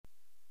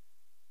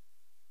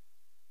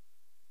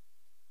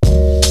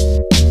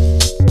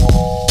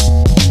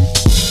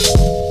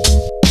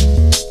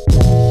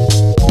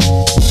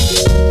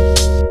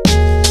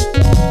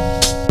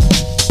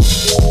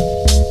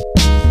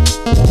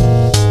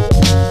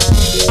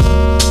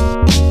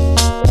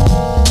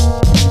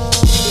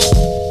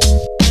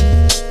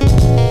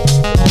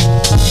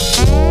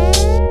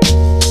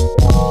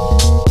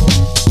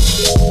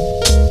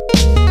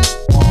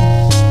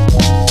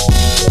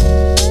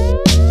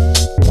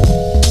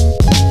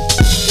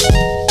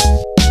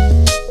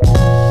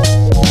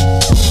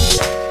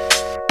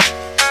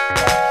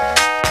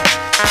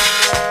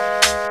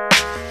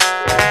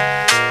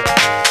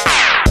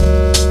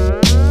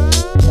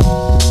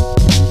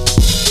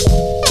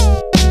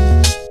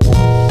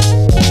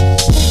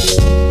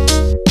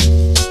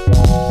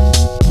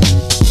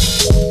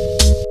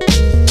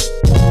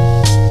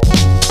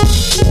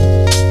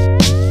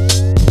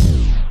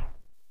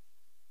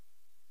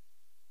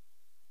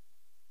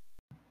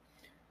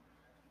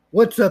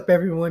What's up,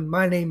 everyone?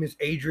 My name is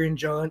Adrian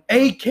John,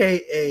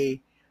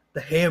 aka the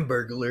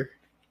Hamburglar,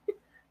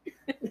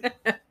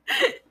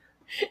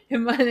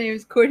 And my name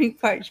is Courtney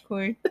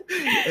Parchcorn.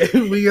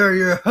 and we are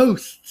your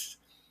hosts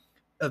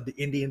of the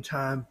Indian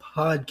Time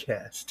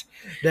Podcast.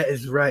 That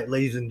is right,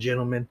 ladies and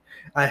gentlemen.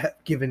 I have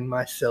given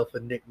myself a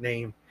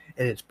nickname,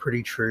 and it's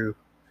pretty true.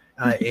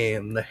 I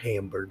am the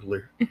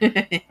Hamburglar.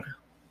 I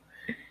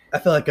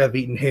feel like I've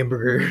eaten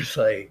hamburgers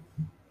I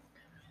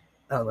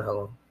don't know how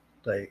long,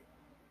 like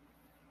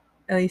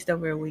At least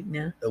over a week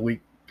now. a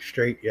week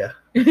straight. Yeah.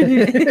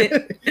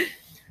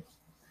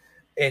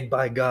 And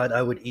by God,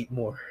 I would eat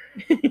more.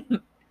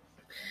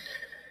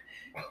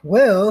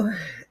 Well,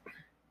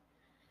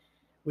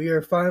 we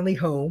are finally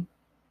home.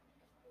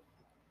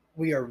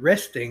 We are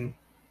resting,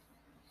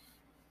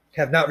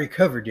 have not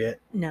recovered yet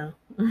No.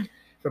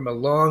 from a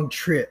long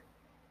trip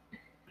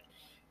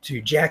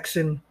to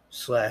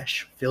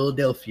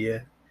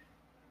Jackson/Philadelphia,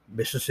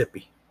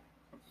 Mississippi.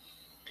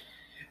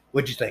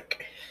 What'd you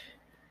think?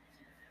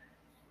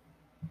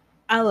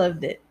 I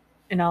loved it,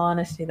 in all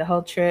honesty, the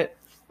whole trip.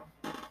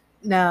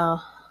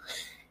 Now,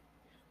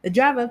 the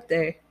drive up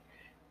there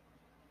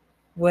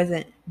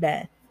wasn't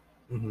bad.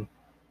 Mm-hmm.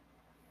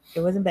 It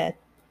wasn't bad,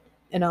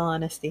 in all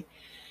honesty.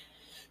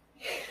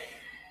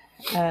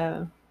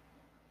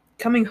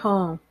 Coming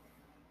home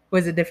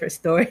was a different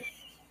story.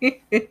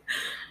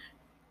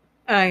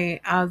 I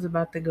was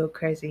about to go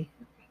crazy.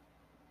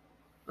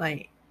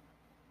 Like,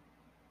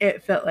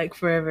 it felt like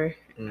forever.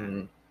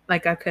 Mm.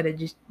 Like I could have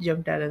just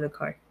jumped out of the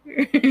car.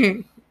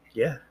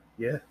 Yeah.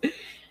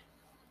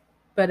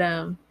 But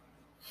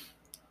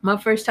my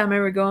first time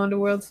ever going to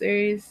World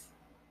Series,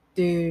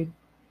 dude.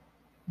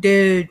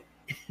 I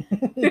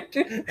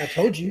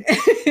told you.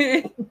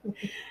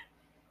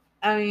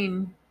 I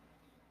mean,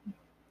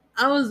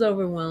 I was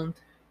overwhelmed,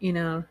 you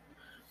know.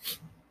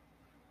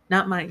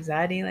 Not my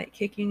anxiety like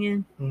kicking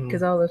in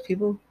because all those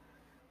people,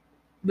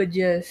 but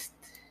just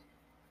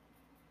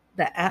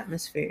the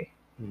atmosphere.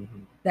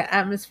 Mm-hmm. The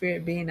atmosphere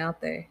of being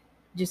out there,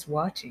 just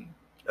watching.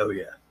 Oh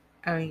yeah.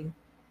 I mean,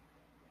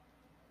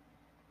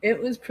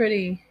 it was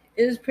pretty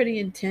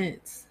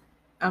intense.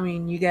 I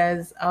mean, you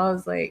guys, I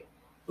was like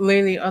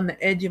literally on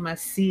the edge of my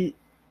seat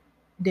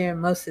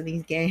during most of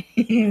these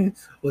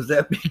games. Was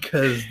that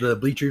because the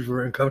bleachers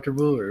were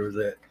uncomfortable, or was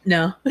that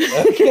No.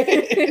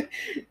 okay?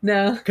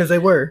 No. Because they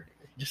were.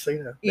 Just so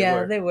you know.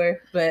 They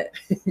were. But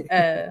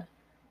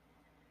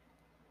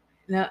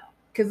no,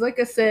 because like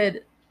I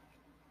said,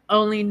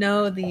 only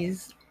know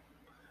these,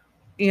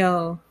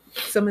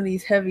 some of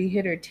these heavy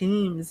hitter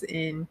teams,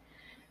 and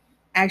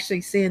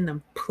actually seeing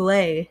them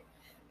play,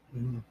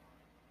 Mm-hmm.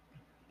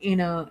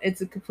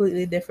 It's a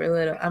completely different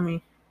little. I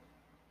mean,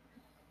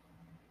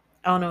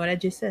 I don't know what I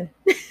just said.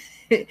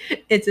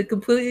 It's a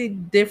completely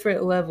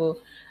different level,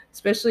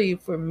 especially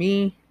for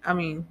me. I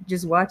mean,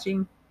 just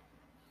watching,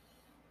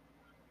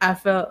 I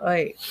felt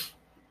like,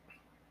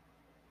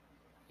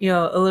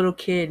 a little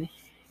kid,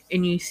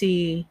 and you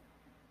see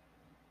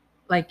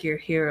like your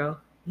hero.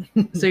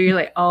 So you're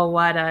like all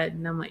wide-eyed,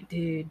 and I'm like,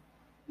 dude.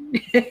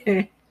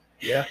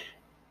 Yeah.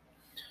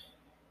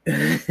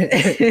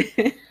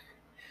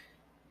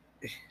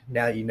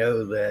 Now you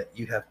know that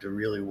you have to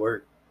really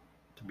work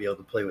to be able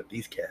to play with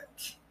these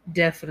cats.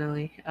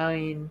 Definitely. I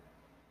mean,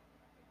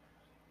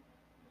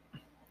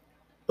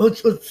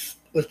 Let's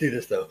do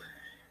this though.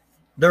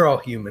 They're all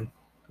human.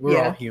 We're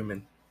Yeah. all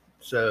human,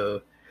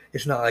 so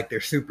it's not like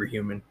they're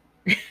superhuman.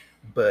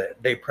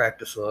 But they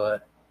practice a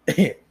lot.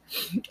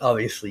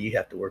 Obviously, you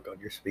have to work on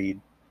your speed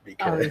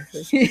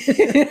because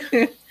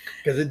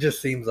it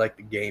just seems like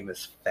the game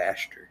is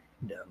faster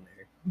down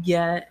there.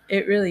 Yeah,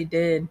 it really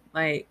did.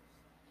 Like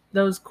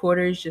those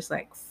quarters just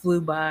like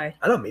flew by.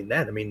 I don't mean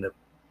that. I mean the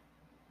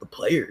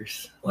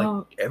players.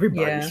 Like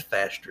everybody's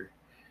faster.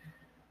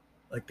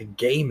 Like the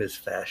game is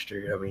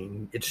faster. I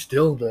mean, it's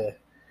still the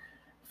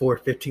 4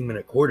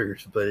 15-minute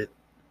quarters, but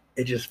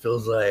it just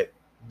feels like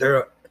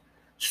their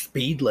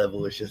speed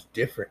level is just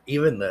different.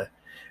 Even the,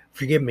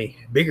 forgive me,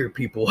 bigger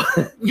people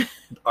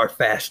are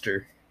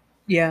faster.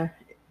 Yeah.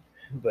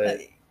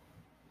 But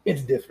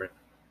it's different.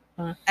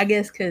 I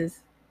guess because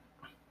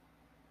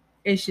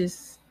it's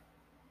just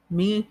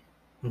me,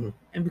 Mm-hmm.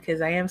 and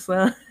because I am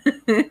slow,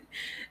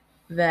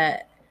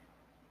 that,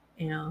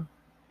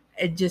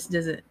 it just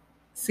doesn't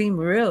seem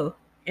real.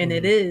 And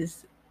it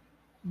is,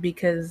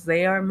 because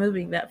they are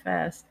moving that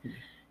fast.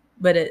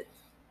 But it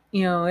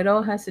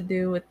all has to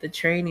do with the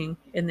training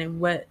and then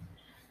what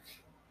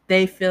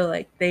they feel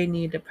like they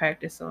need to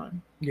practice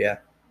on. Yeah.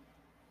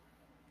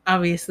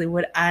 Obviously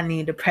what I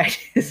need to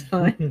practice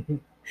on.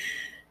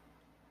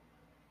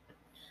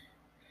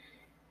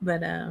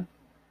 But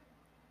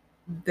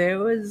there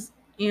was,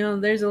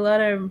 there's a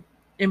lot of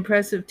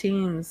impressive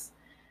teams.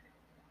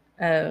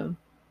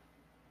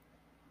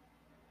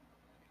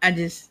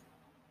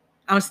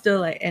 I'm still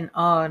like in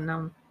awe, and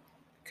I'm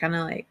kind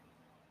of like,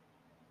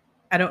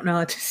 I don't know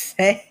what to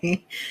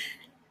say.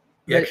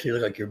 You actually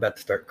look like you're about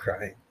to start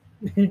crying.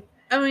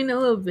 I mean, a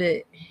little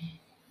bit,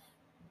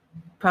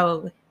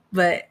 probably.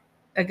 But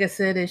like I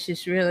said, it's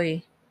just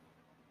really,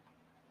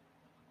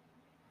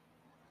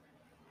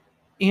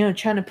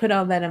 trying to put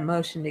all that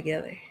emotion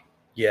together.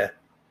 Yeah.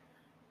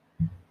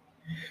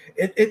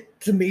 It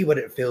to me, what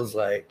it feels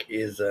like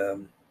is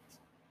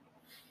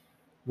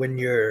when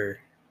you're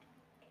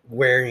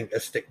wearing a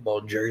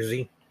stickball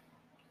jersey,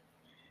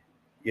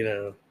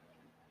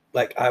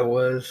 like I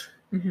was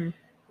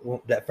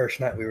that first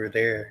night we were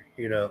there,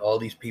 all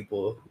these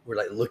people were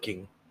like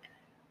looking.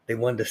 They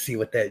wanted to see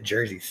what that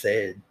jersey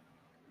said.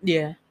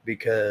 Yeah.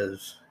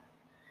 Because,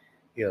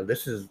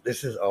 this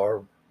is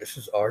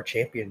our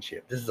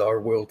championship. This is our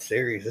World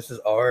Series. This is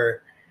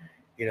our,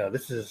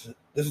 this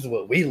is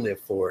what we live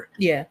for.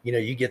 Yeah.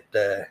 You get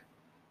the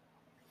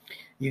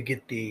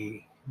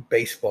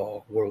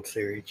baseball World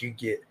Series. You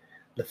get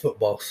the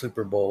football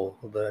Super Bowl,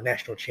 the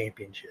national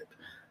championship,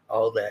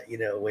 all that.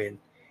 When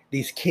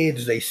these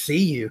kids, they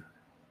see you,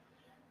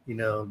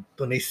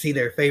 when they see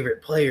their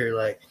favorite player,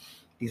 like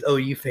these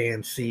OU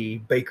fans see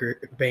Baker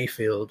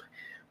Mayfield,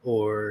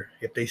 or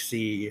if they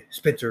see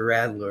Spencer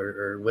Rattler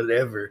or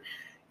whatever,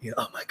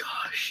 oh my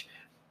gosh,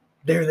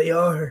 there they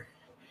are.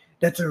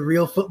 That's a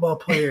real football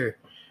player.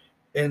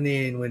 And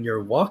then when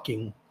you're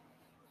walking,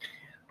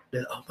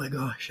 then oh my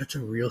gosh, that's a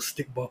real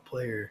stickball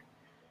player.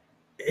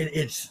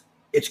 It's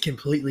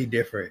completely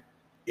different.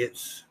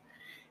 It's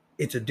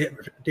a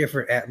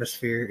different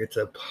atmosphere. It's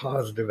a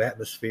positive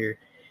atmosphere.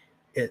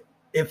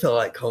 It felt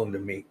like home to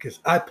me because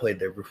I played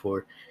there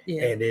before.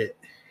 Yeah. And it,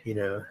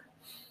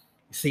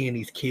 seeing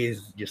these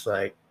kids just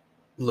like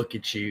look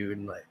at you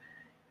and like,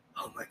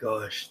 oh my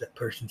gosh, that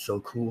person's so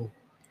cool.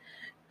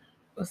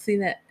 Well, see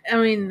that. I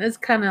mean, that's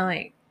kind of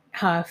like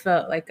how I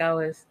felt like I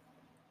was,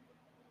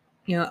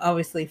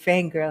 obviously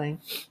fangirling.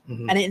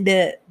 Mm-hmm. I didn't do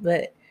it,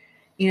 but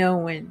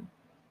when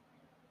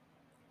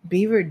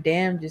Beaver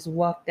Dam just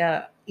walked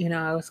out,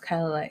 I was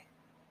kind of like,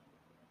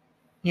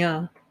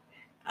 I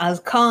was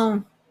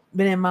calm,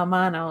 but in my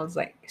mind, I was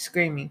like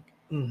screaming.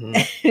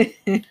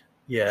 Mm-hmm.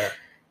 Yeah.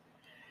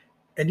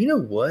 And you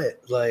know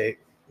what? Like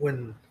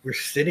when we're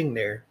sitting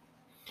there,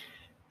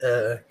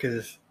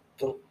 because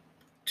the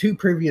 2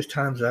 previous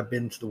times I've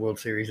been to the World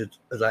Series, it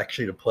was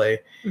actually to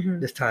play.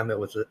 Mm-hmm. This time it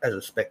was as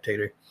a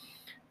spectator.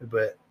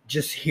 But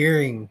just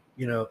hearing,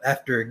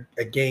 after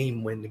a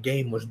game, when the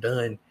game was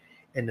done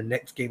and the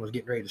next game was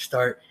getting ready to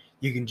start,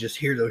 you can just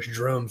hear those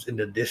drums in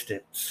the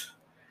distance.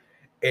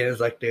 And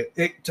it's like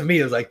to me,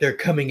 it was like they're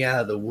coming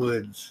out of the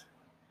woods.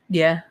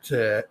 Yeah.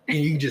 And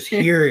you can just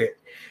hear it.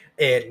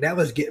 And that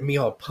was getting me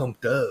all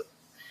pumped up.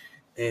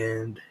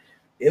 And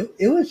it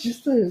was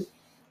just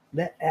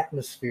that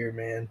atmosphere,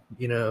 man,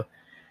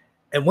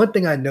 And one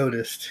thing I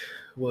noticed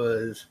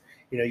was,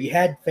 you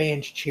had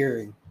fans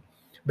cheering,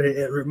 but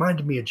it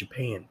reminded me of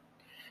Japan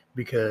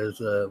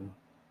because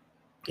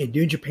in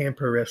New Japan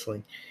Pro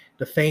Wrestling,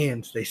 the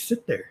fans, they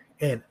sit there.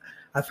 And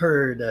I've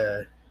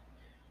heard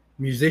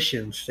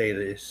musicians say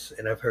this,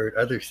 and I've heard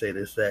others say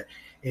this, that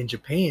in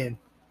Japan,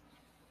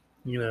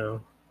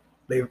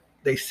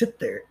 they sit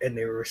there and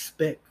they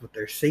respect what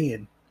they're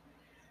seeing,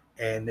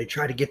 and they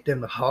try to get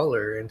them to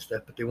holler and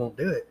stuff, but they won't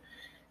do it,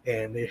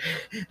 and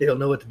they don't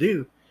know what to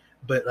do.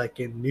 But like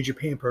in New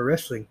Japan Pro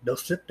Wrestling, they'll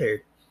sit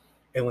there,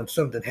 and when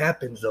something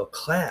happens, they'll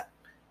clap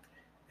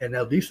and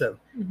they'll do something.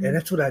 Mm-hmm. And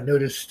that's what I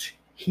noticed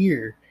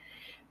here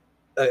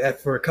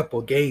for a couple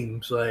of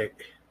games,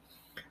 like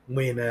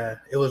when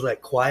it was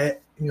like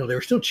quiet, they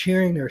were still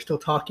cheering, they were still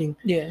talking.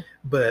 Yeah.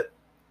 But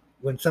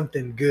when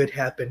something good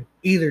happened,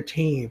 either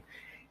team,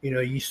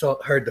 you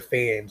heard the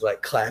fans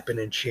like clapping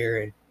and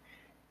cheering.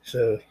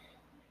 So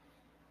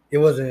it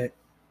wasn't,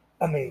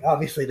 I mean,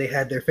 obviously they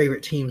had their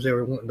favorite teams they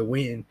were wanting to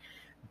win,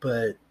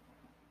 but,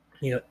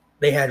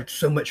 they had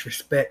so much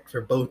respect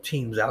for both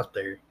teams out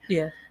there.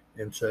 Yeah.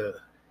 And so.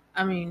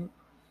 I mean,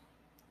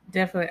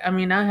 definitely. I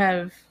mean, I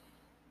have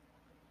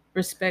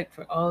respect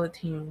for all the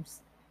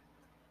teams.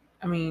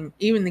 I mean,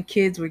 even the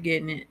kids were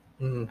getting it.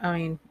 Mm-hmm. I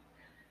mean,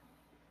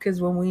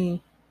 because when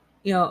we,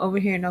 over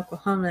here in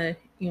Oklahoma,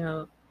 we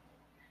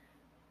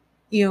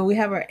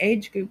have our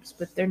age groups,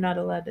 but they're not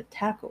allowed to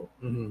tackle.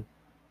 Mm-hmm.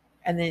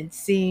 And then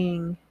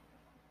seeing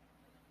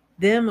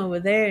them over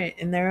there,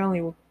 and their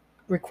only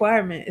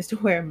requirement is to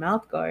wear a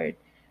mouth guard,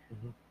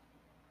 mm-hmm.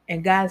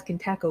 and guys can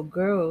tackle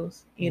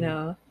girls,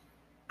 mm-hmm.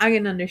 I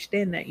can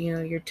understand that,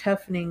 you're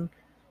toughening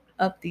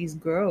up these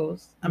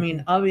girls. Mm-hmm. I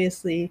mean,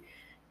 obviously,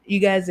 you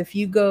guys, if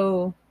you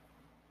go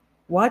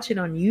watch it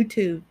on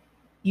YouTube,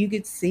 you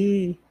could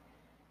see,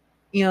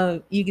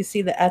 you can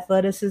see the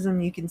athleticism,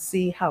 you can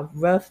see how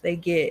rough they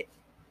get.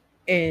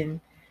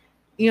 And,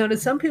 to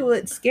some people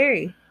it's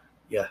scary.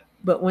 Yeah.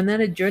 But when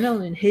that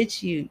adrenaline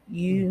hits you,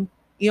 you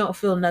don't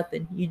feel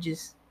nothing. You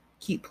just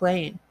keep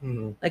playing.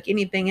 Mm-hmm. Like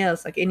anything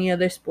else, like any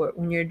other sport.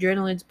 When your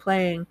adrenaline's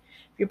playing,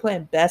 if you're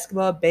playing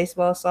basketball,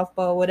 baseball,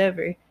 softball,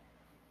 whatever,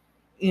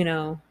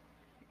 you're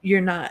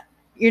not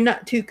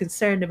too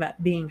concerned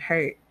about being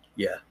hurt.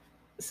 Yeah.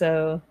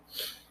 So.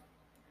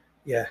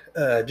 Yeah.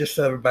 Just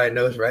so everybody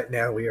knows, right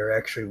now we are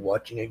actually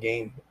watching a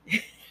game.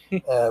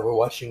 We're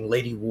watching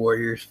Lady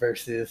Warriors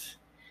versus,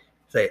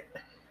 say it.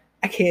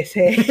 I can't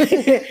say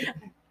it.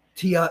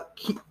 Hikia.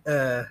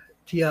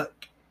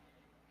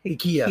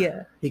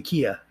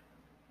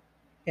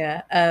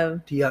 Yeah.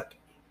 Tiak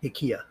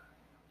Hikia.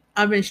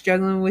 I've been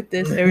struggling with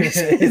this ever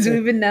since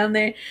we've been down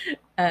there.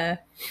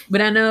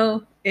 But I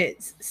know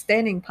it's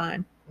Standing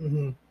Pine.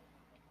 Mm-hmm.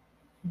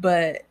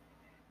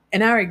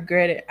 And I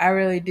regret it. I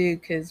really do,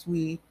 because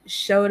we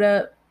showed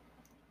up,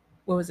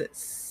 what was it,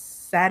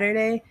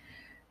 Saturday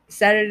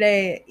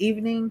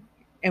evening,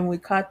 and we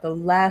caught the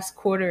last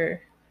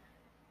quarter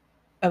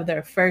of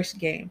their first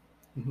game.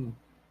 Mm-hmm.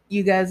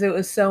 You guys, it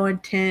was so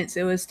intense.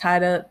 It was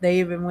tied up. They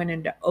even went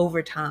into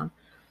overtime.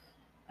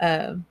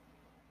 And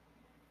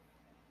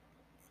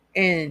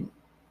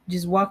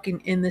just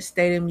walking in the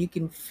stadium, you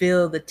can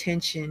feel the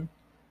tension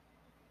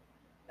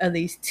of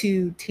these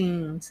two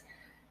teams.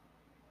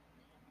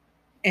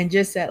 And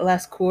just that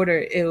last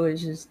quarter, it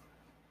was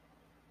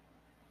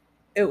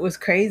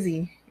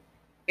crazy.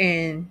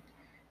 And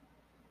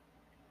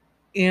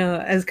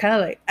it's kind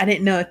of like I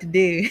didn't know what to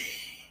do.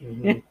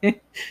 Mm-hmm.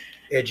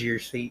 Edge of your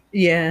seat.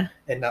 Yeah.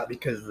 And not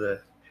because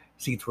the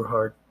seats were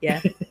hard.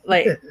 Yeah.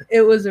 Like,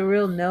 it was a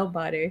real nail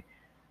biter.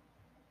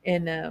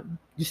 And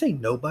you say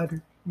no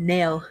biter?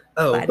 Nail.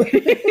 Oh. Biter.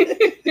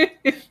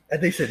 I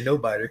think said no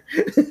biter.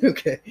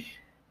 Okay.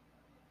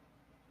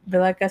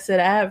 But like I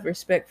said, I have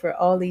respect for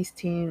all these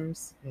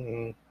teams.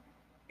 Mm-hmm.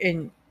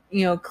 And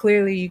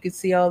clearly you could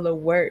see all the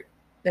work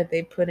that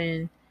they put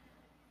in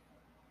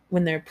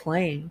when they're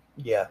playing.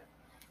 Yeah.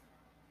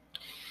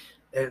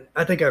 And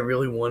I think I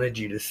really wanted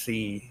you to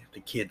see the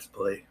kids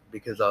play,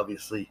 because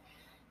obviously,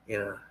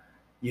 I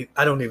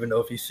don't even know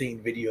if you've seen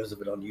videos of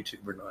it on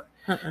YouTube or not.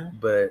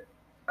 But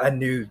I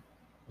knew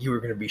you were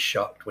going to be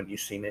shocked when you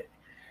seen it,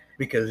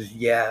 because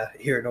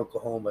here in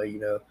Oklahoma,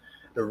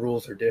 the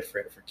rules are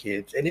different for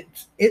kids, and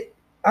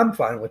I'm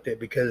fine with it,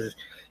 because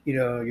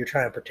you're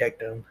trying to protect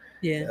them.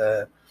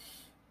 Yeah.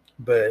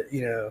 But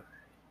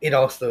it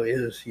also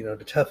is to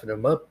toughen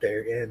them up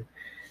there in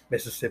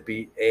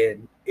Mississippi,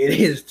 and it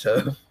is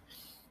tough.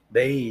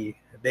 They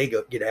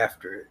go get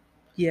after it.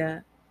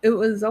 Yeah, it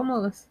was kind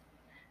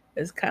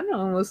of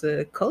almost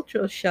a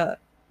cultural shock.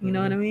 You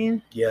know what I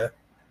mean? Yeah.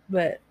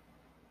 But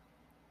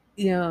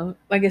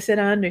like I said,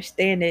 I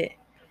understand it,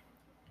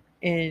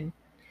 and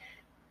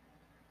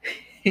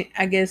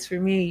I guess for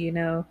me,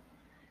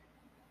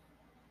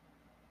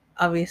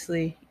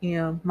 obviously,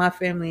 my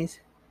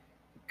family's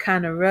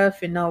kind of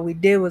rough, and all we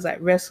did was like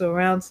wrestle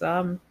around, so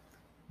I'm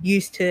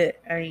used to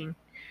it. I mean,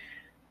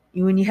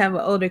 when you have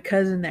an older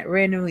cousin that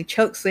randomly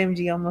choke slams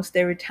you almost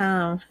every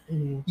time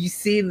you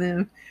see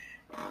them,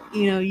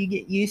 you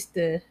get used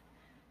to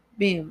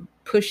being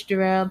pushed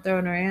around,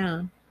 thrown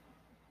around.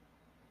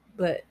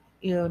 But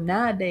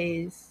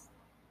nowadays,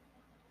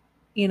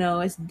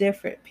 it's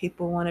different.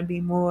 People want to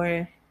be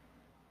more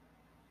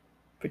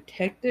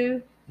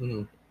protective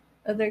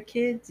of their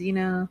kids.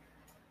 You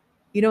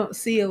don't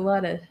see a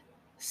lot of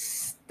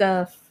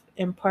stuff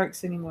in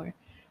parks anymore.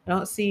 I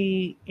don't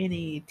see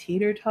any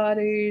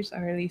teeter-totters. I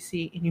hardly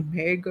see any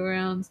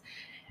merry-go-rounds.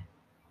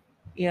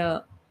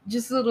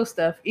 Just little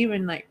stuff.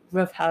 Even like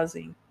rough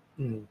housing.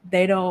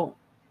 They don't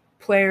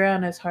play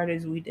around as hard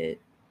as we did.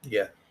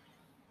 Yeah.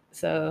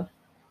 So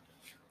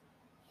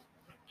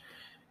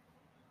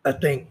I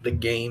think the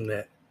game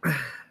that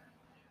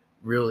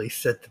really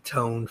set the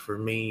tone for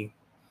me,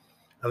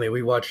 I mean,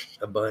 we watched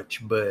a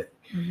bunch, but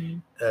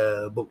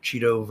Boca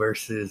Cheeto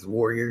versus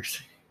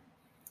Warriors,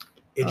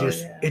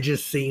 it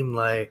just seemed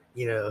like,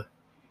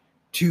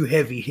 two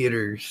heavy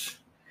hitters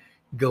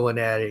going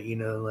at it,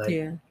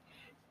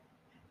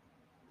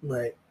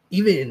 like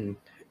even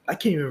I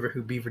can't remember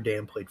who Beaver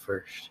Dam played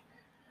first.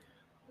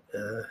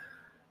 I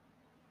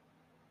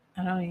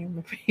don't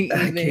even remember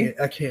either.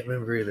 I can't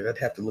remember either. I'd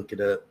have to look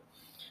it up.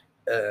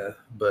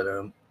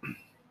 But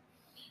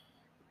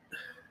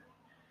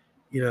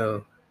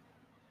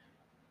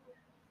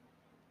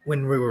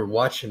when we were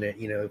watching it,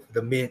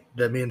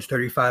 the men's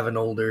 35 and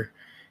older,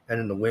 and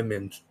then the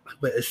women's.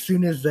 But as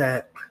soon as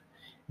that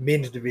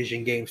men's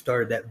division game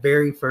started, that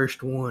very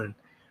first one,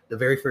 the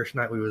very first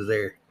night we was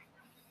there,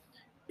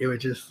 it was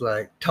just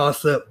like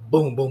toss up,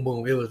 boom, boom,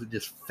 boom. It was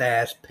just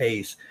fast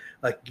pace.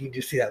 Like you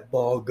just see that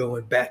ball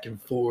going back and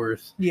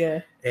forth.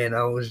 Yeah. And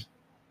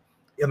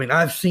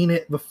I've seen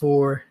it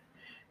before.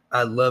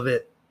 I love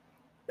it.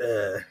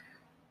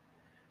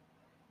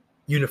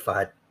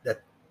 Unified.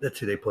 That's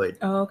who they played.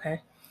 Oh,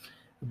 okay.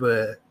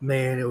 But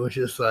man, it was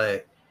just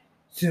like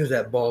as soon as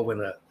that ball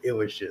went up, it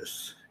was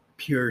just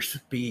pure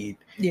speed.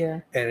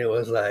 Yeah. And it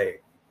was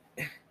like,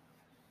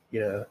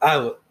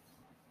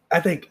 I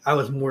think I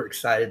was more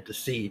excited to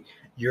see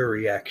your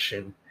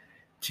reaction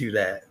to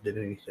that than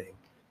anything,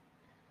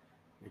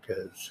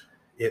 because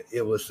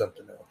it was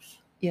something else.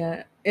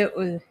 Yeah, it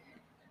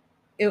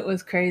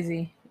was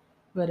crazy,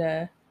 but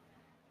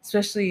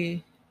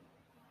especially,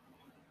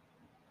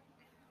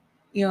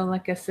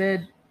 like I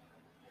said,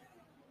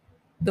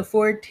 the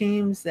four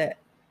teams that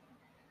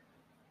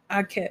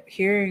I kept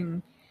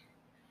hearing,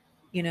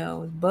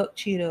 Boca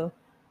Cheeto,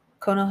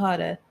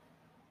 Konohata,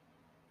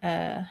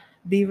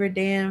 Beaver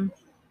Dam,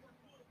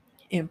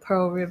 and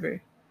Pearl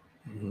River.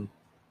 Mm-hmm.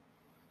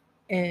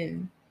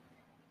 And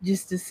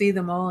just to see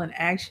them all in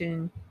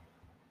action,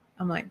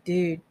 I'm like,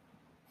 dude,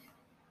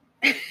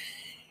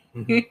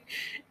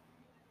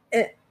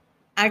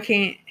 I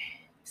can't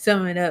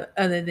sum it up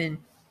other than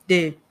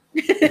dude.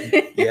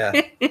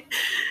 Yeah.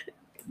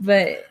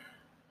 But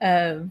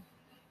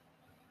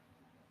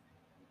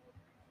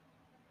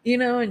you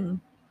know, and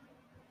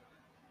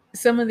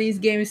some of these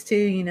games too,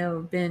 you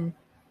know, been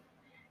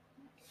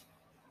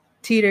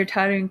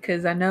teeter-tottering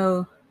because I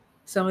know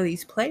some of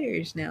these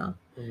players now.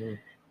 Mm-hmm.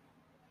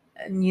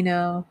 And you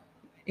know,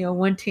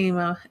 one team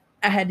I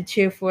had to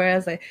cheer for. I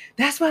was like,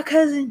 that's my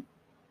cousin.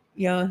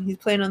 You know, he's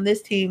playing on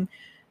this team,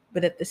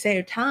 but at the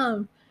same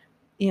time,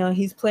 you know,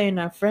 he's playing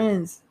our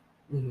friends.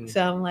 Mm-hmm.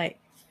 So I'm like,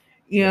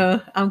 you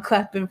know, I'm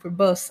clapping for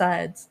both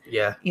sides.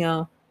 Yeah. You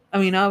know, I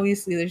mean,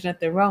 obviously there's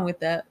nothing wrong with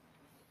that.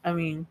 I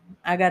mean,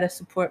 I got to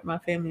support my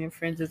family and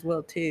friends as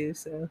well, too.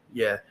 So,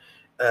 yeah.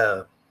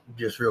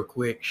 Just real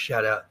quick,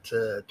 shout out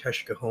to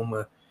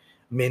Tushkahoma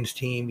men's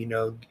team, you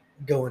know,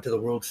 going to the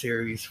World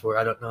Series for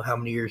I don't know how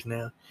many years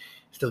now,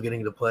 still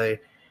getting to play.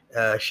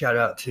 Shout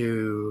out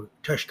to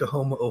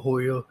Tushkahoma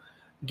Ohio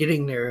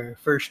getting their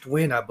first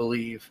win, I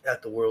believe,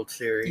 at the World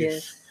Series.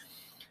 yes.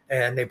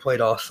 And they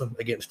played awesome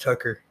against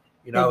Tucker.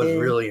 You know, I was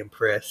really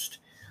impressed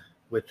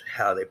with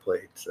how they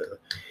played. So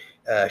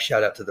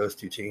shout out to those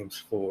two teams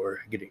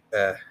for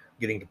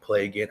getting to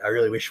play again. I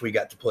really wish we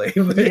got to play,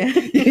 but,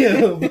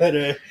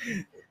 but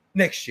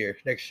next year.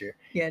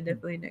 Yeah,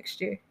 definitely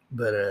next year.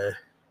 But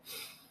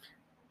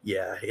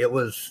yeah, it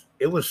was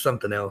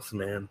something else,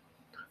 man,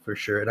 for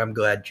sure. And I'm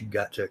glad you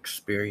got to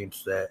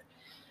experience that.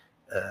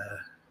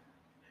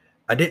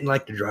 I didn't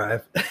like the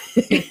drive,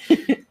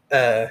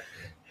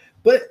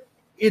 but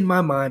in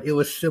my mind, it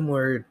was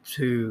similar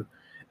to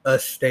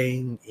us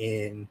staying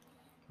in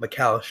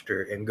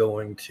McAlester and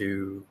going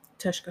to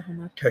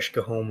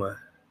Tushkahoma.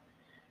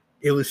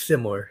 It was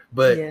similar,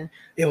 but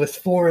it was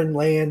foreign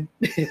land,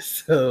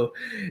 so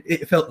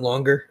it felt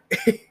longer.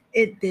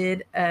 It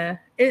did. I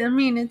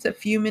mean, it's a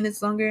few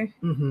minutes longer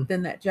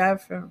than that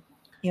drive from,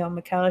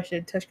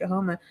 McAlester to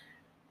Tushkahoma.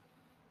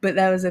 But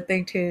that was the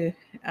thing too.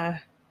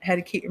 I had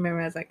to keep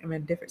remembering. I was like, I'm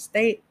in a different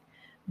state,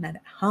 I'm not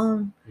at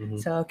home,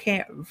 so I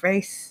can't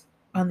race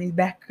on these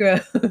back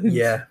roads.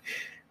 Yeah,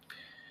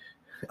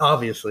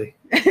 obviously.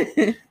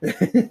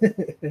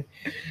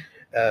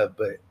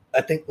 But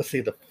I think, let's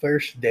see, the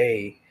first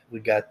day we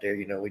got there,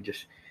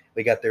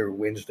 we got there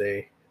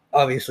Wednesday.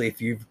 Obviously, if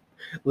you've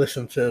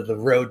listened to the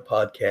road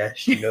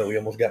podcast, we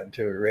almost got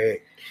into a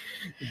wreck.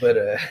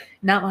 But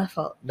not my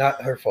fault.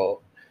 Not her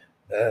fault.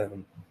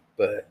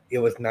 But it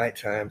was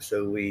nighttime,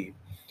 so we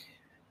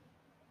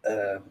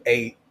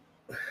ate,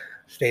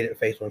 stayed at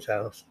Faithland's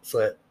house,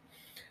 slept,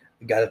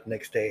 got up the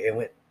next day, and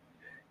went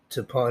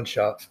to pawn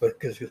shops,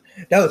 because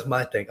that was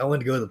my thing. I wanted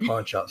to go to the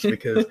pawn shops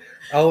because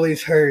I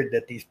always heard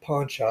that these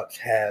pawn shops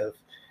have,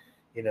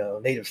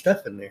 native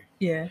stuff in there.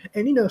 Yeah.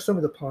 And some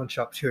of the pawn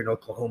shops here in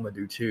Oklahoma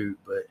do too.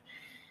 But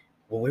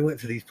when we went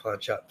to these pawn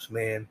shops,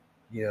 man,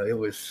 it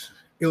was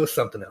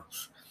something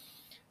else.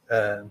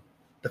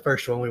 The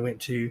first one we went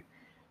to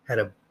had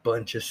a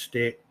bunch of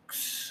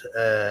sticks.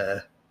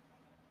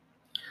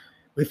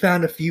 We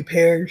found a few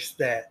pairs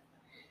that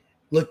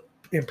looked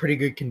in pretty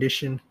good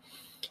condition.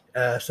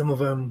 Some of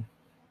them,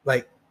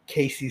 like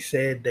Casey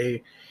said,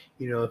 they,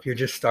 if you're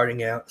just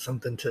starting out,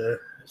 something to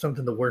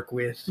work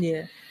with.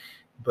 Yeah.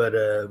 But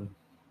I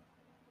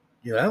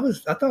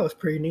thought it was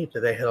pretty neat that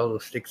they had all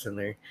those sticks in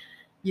there.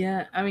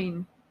 Yeah, I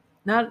mean,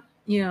 not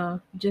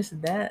just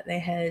that. They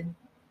had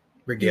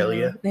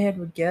regalia. They had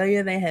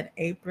regalia. They had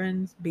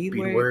aprons,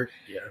 beadwork.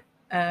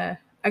 Yeah.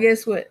 I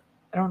guess I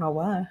don't know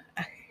why.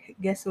 I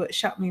guess what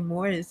shocked me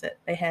more is that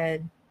they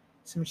had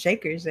some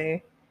shakers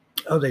there.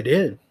 Oh, they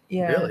did?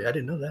 Yeah. Really? I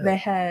didn't know that. They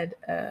had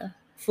a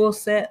full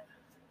set,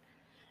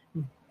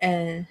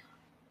 and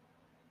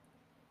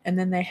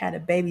then they had a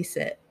baby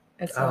set.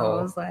 And so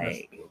I was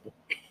like,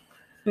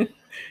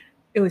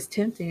 it was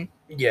tempting.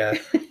 Yeah.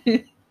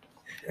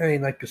 I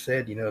mean, like I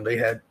said, they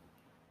had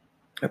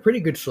a pretty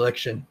good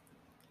selection,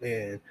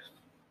 and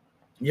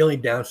the only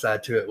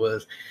downside to it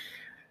was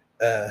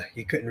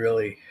you couldn't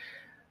really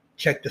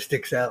check the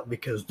sticks out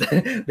because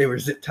they were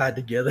zip tied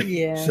together.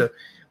 Yeah. So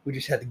we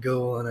just had to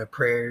go on a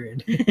prayer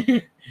and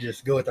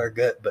just go with our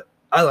gut. But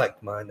I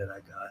liked mine that I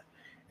got,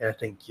 and I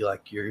think you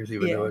like yours,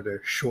 even though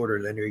they're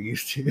shorter than you're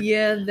used to.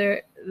 Yeah,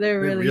 they're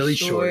really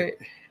short.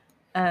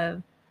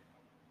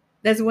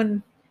 That's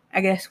one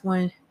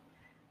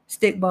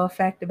stickball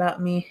fact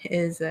about me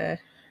is I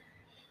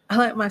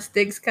like my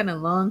sticks kind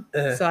of long,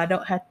 so I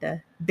don't have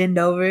to bend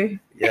over.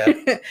 Yeah.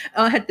 I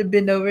don't have to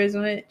bend over as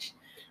much.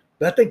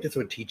 But I think this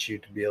would teach you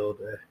to be able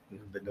to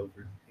bend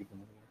over even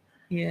more.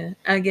 Yeah,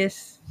 I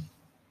guess.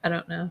 I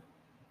don't know.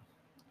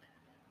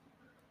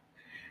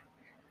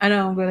 I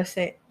know I'm going to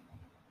say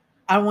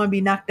I don't want to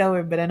be knocked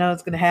over, but I know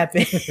it's going to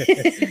happen.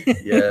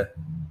 Yeah.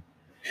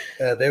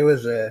 There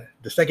was the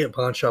second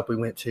pawn shop we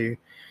went to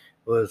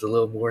was a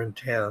little more in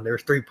town. There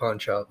was 3 pawn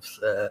shops.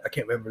 I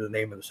can't remember the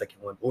name of the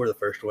second one or the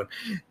first one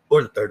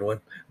or the third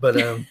one. But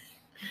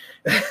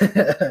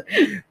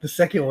the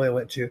second one I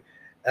went to,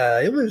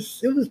 it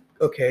was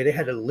okay. They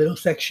had a little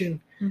section,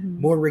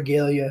 more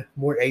regalia,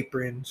 more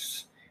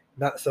aprons,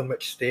 not so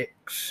much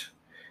sticks.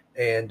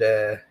 And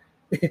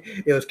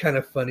it was kind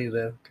of funny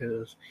though,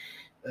 because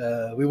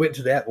we went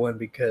to that one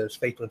because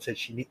Faithlin said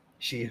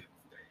she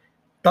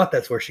thought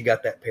that's where she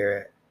got that pair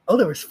at. Oh,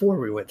 there was 4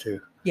 we went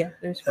to. Yeah,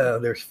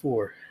 there's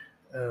 4.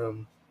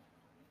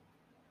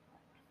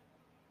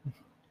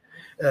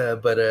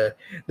 But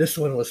this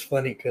one was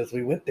funny because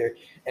we went there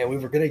and we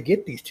were gonna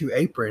get these 2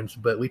 aprons,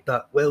 but we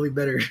thought, well, we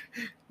better,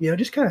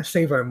 just kind of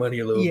save our money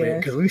a little bit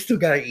because we still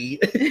gotta eat.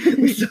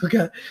 We still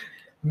got a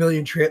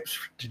million trips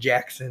to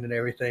Jackson and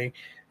everything,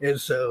 and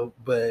so.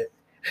 But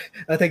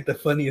I think the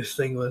funniest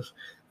thing was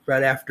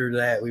right after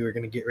that we were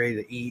gonna get ready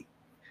to eat,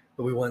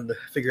 but we wanted to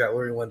figure out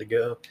where we wanted to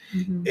go,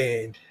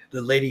 and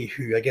the lady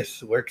who I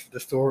guess works at the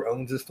store,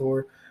 owns the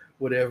store,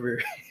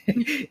 whatever.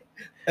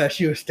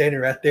 She was standing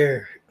right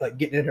there, like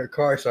getting in her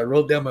car. So I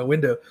rolled down my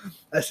window.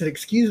 I said,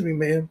 "Excuse me,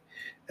 ma'am.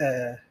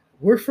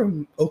 We're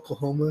from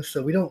Oklahoma,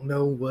 so we don't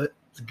know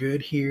what's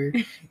good here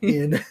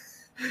in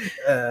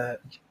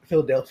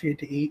Philadelphia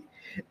to eat."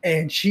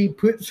 And she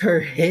puts her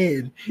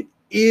head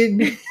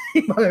in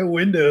my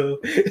window,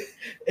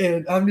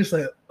 and I'm just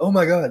like, "Oh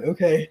my god,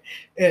 okay."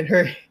 And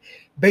her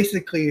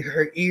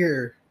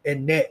ear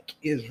and neck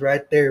is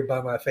right there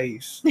by my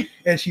face,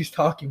 and she's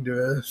talking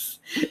to us,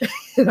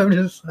 and I'm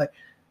just like,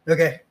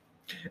 okay.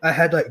 I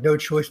had like no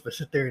choice but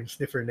sit there and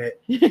sniff her neck.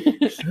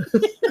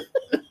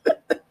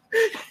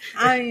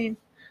 I mean,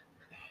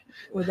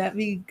 would that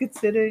be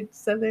considered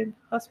Southern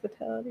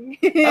hospitality?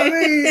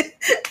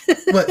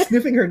 What,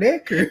 sniffing her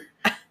neck? Or?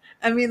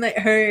 I mean, like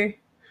her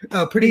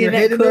putting her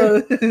head in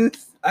there?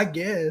 I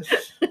guess.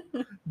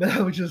 But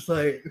I was just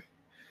like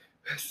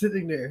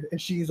sitting there, and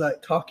she's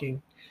like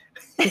talking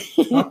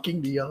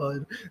to y'all,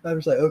 and I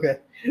was like, okay.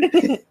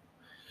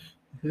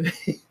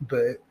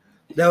 But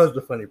that was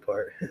the funny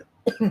part.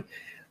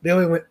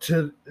 Then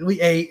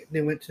we ate,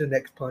 then went to the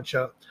next pawn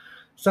shop.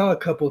 Saw a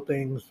couple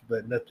things,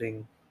 but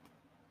nothing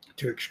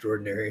too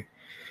extraordinary.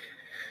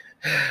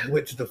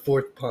 Went to the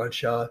 4th pawn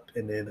shop,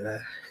 and then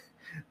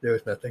there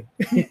was nothing.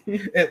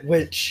 At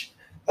which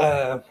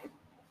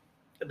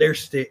their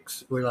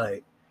sticks were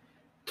like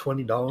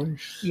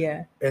 $20.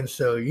 Yeah. And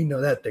so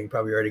that thing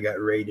probably already got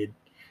rated.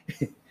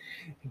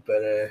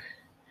 But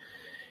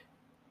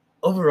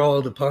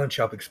overall, the pawn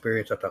shop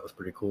experience I thought was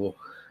pretty cool.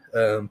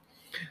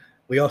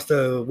 We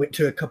also went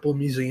to a couple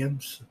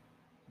museums,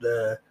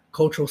 the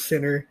Cultural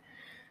Center,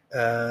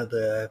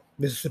 the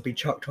Mississippi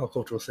Choctaw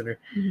Cultural Center.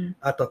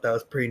 I thought that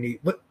was pretty neat.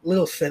 What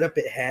little setup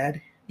it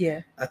had. Yeah.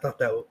 I thought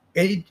that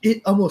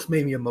it almost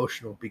made me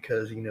emotional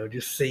because,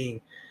 just seeing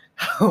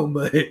how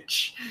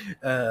much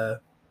they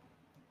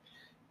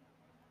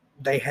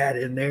had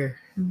in there.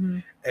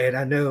 And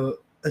I know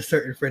a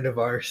certain friend of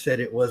ours said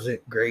it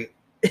wasn't great.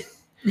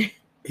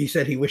 He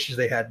said he wishes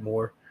they had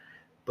more,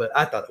 but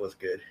I thought it was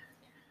good.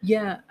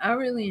 Yeah, I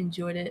really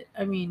enjoyed it.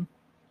 I mean,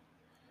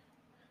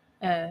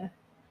 I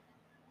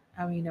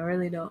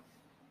really don't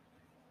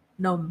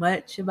know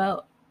much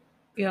about,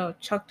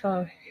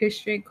 Choctaw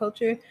history and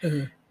culture,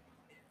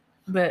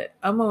 but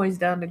I'm always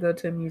down to go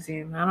to a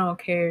museum. I don't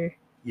care,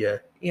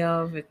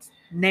 if it's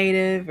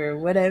native or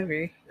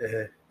whatever.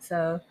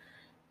 So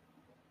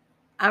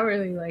I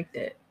really liked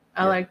it.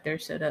 I liked their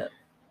setup.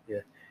 Yeah,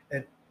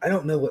 and I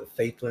don't know what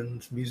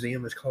Faithlin's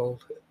museum is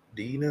called.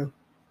 Do you know?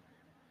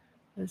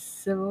 The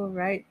Civil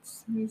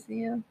Rights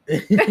Museum.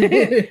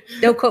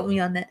 Don't quote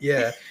me on that.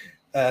 Yeah.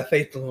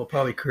 Faithlin will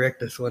probably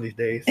correct us one of these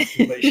days.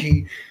 But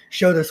she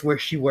showed us where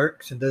she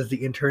works and does the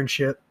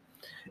internship.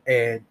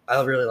 And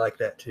I really like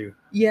that too.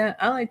 Yeah,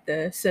 I like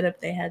the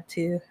setup they had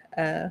too.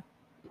 I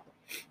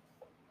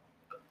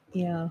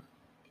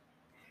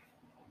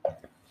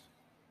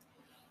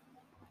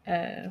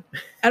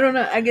don't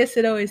know. I guess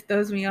it always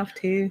throws me off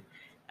too.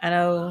 I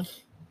know,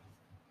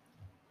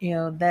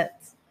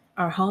 that's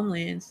our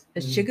homelands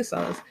as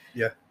Chickasaws.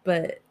 Yeah.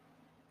 But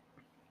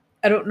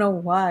I don't know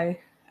why.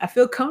 I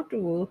feel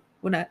comfortable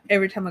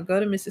every time I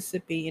go to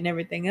Mississippi and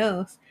everything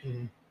else.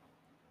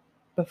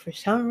 But for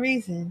some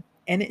reason,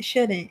 and it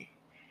shouldn't,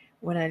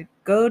 when I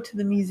go to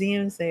the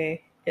museums there,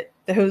 it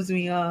throws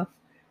me off.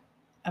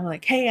 I'm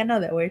like, hey, I know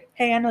that word.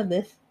 Hey, I know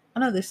this. I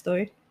know this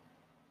story.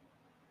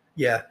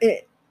 Yeah.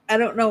 I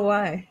don't know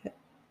why.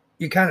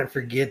 You kind of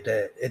forget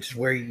that it's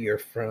where you're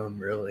from,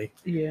 really.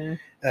 Yeah.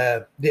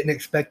 Didn't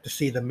expect to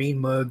see the mean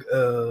mug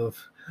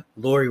of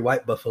Lori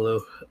White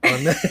Buffalo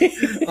on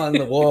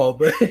the wall,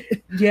 but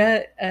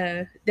yeah,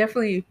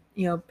 definitely.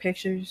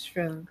 Pictures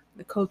from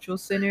the cultural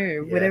center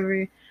or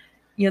whatever.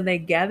 They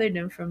gathered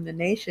them from the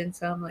nation,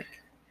 so I'm like,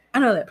 I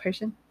know that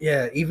person.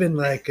 Yeah, even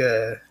like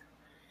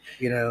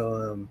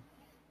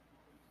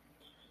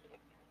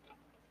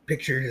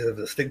pictures of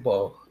the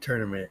stickball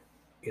tournament.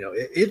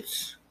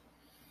 It's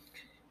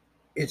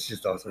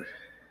just awesome.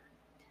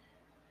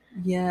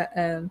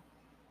 Yeah,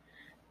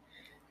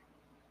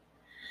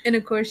 and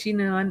of course,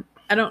 I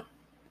don't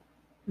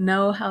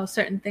know how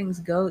certain things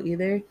go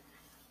either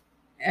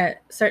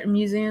at certain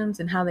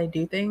museums and how they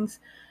do things.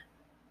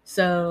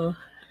 So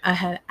I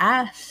had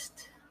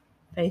asked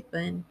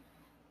Faithlin,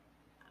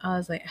 I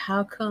was like,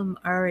 how come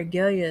our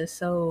regalia is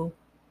so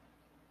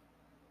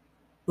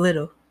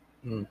little?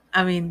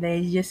 I mean,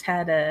 they just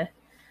had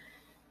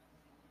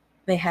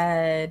they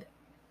had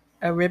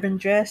a ribbon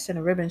dress and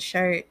a ribbon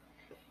shirt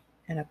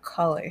and a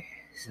collar.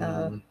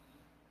 So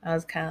I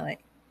was kind of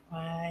like,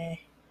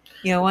 why?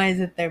 Why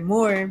isn't there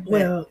more?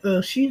 But,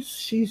 well,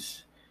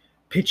 she's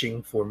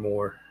pitching for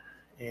more,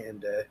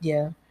 and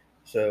yeah.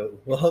 So,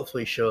 well,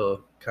 hopefully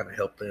she'll kind of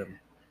help them.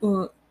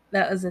 Well,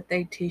 that was the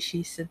thing too.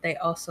 She said they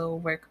also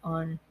work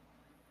on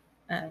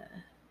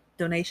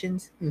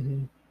donations.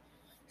 Mm-hmm.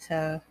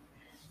 So.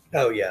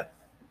 Oh yeah.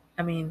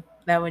 I mean,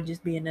 that would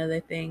just be another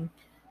thing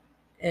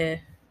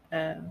if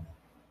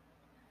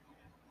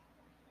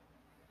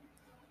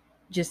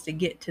just to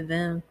get to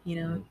them,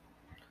 Mm-hmm.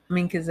 I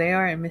mean, because they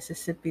are in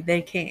Mississippi,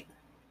 they can't,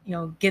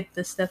 get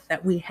the stuff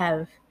that we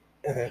have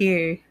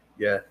here.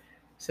 Yeah.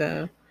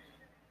 So.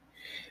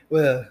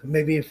 Well,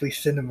 maybe if we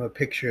send them a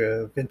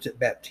picture of Vincent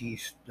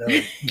Baptiste,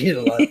 they'll get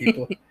a lot of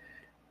people.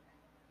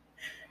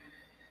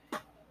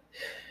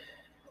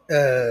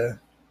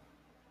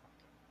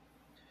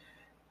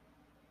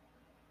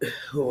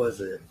 What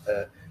was it?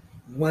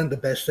 One of the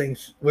best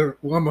things, we're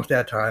almost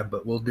out of time,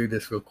 but we'll do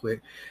this real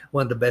quick.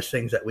 One of the best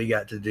things that we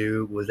got to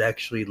do was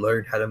actually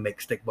learn how to make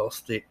stickball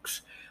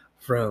sticks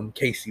from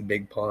Casey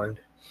Big Pond.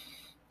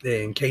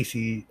 And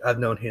Casey, I've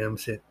known him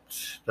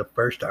since the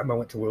first time I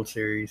went to World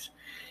Series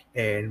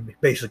and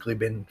basically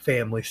been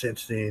family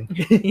since then.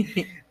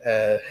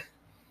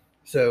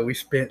 So we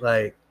spent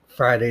like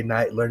Friday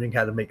night learning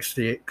how to make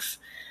sticks.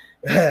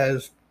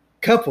 Has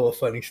a couple of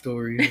funny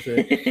stories.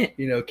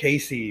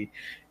 Casey,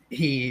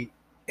 he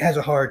has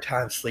a hard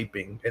time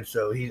sleeping, and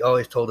so he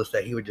always told us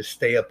that he would just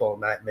stay up all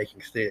night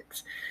making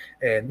sticks,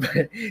 and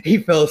he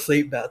fell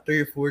asleep about 3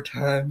 or 4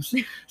 times,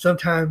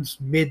 sometimes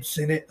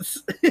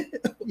mid-sentence.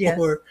 Yeah.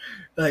 Or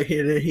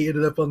he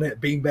ended up on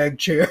that beanbag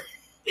chair.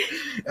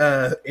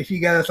 If you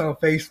guys on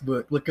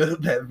Facebook, look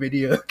up that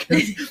video,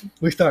 because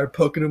we started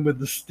poking him with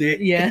the stick.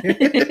 Yeah.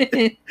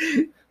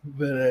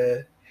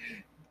 But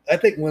I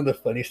think one of the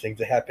funniest things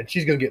that happened,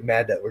 she's going to get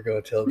mad that we're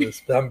going to tell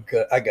this, but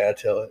I got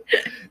to tell it.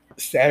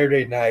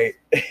 Saturday night,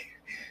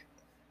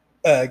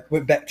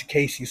 went back to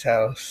Casey's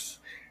house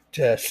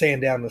to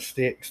sand down the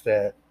sticks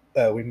that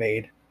we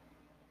made.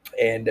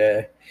 And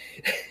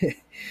we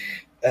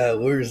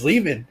were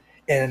leaving,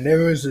 and there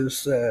was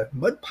this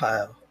mud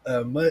pile.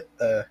 Mud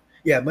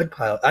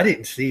pile. I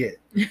didn't see it.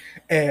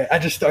 And I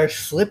just started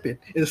slipping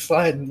and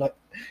sliding. Like,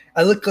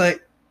 I looked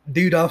like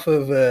dude off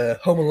of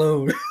Home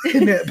Alone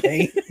in that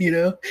paint,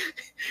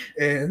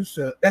 and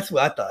so that's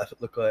what I thought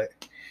it looked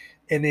like.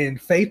 And then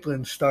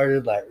Faithlin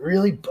started like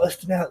really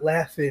busting out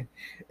laughing,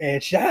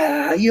 and she,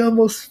 you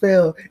almost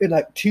fell. And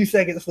like 2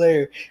 seconds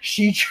later,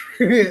 she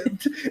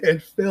tripped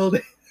and fell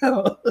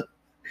down,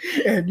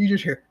 and you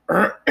just hear.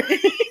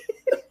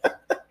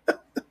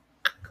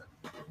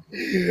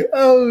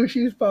 Oh,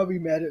 she's probably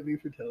mad at me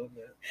for telling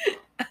that.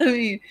 I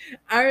mean,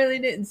 I really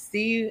didn't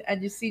see you. I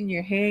just seen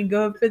your hand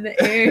go up in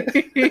the air.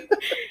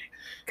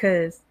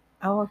 Because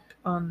I walked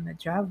on the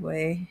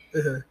driveway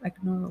like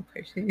a normal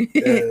person.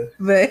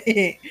 But,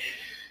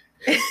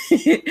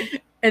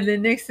 and the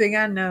next thing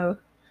I know,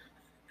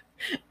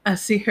 I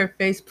see her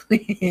face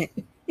plant.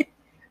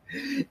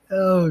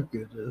 Oh,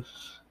 goodness.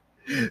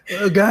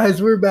 Well,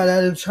 guys, we're about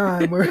out of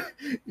time. We're,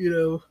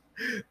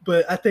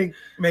 but I think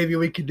maybe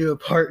we could do a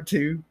part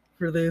 2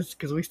 for this,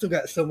 because we still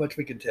got so much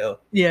we can tell.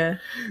 Yeah.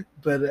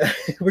 But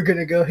we're going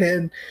to go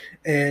ahead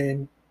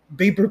and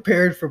be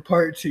prepared for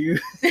part 2.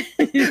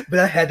 But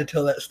I had to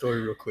tell that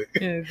story real quick.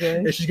 Okay.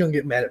 And she's going to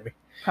get mad at me.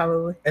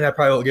 Probably. And I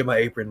probably won't get my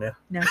apron now.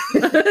 No.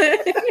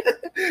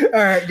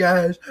 All right,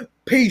 guys.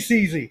 Peace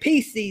easy.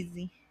 Peace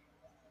easy.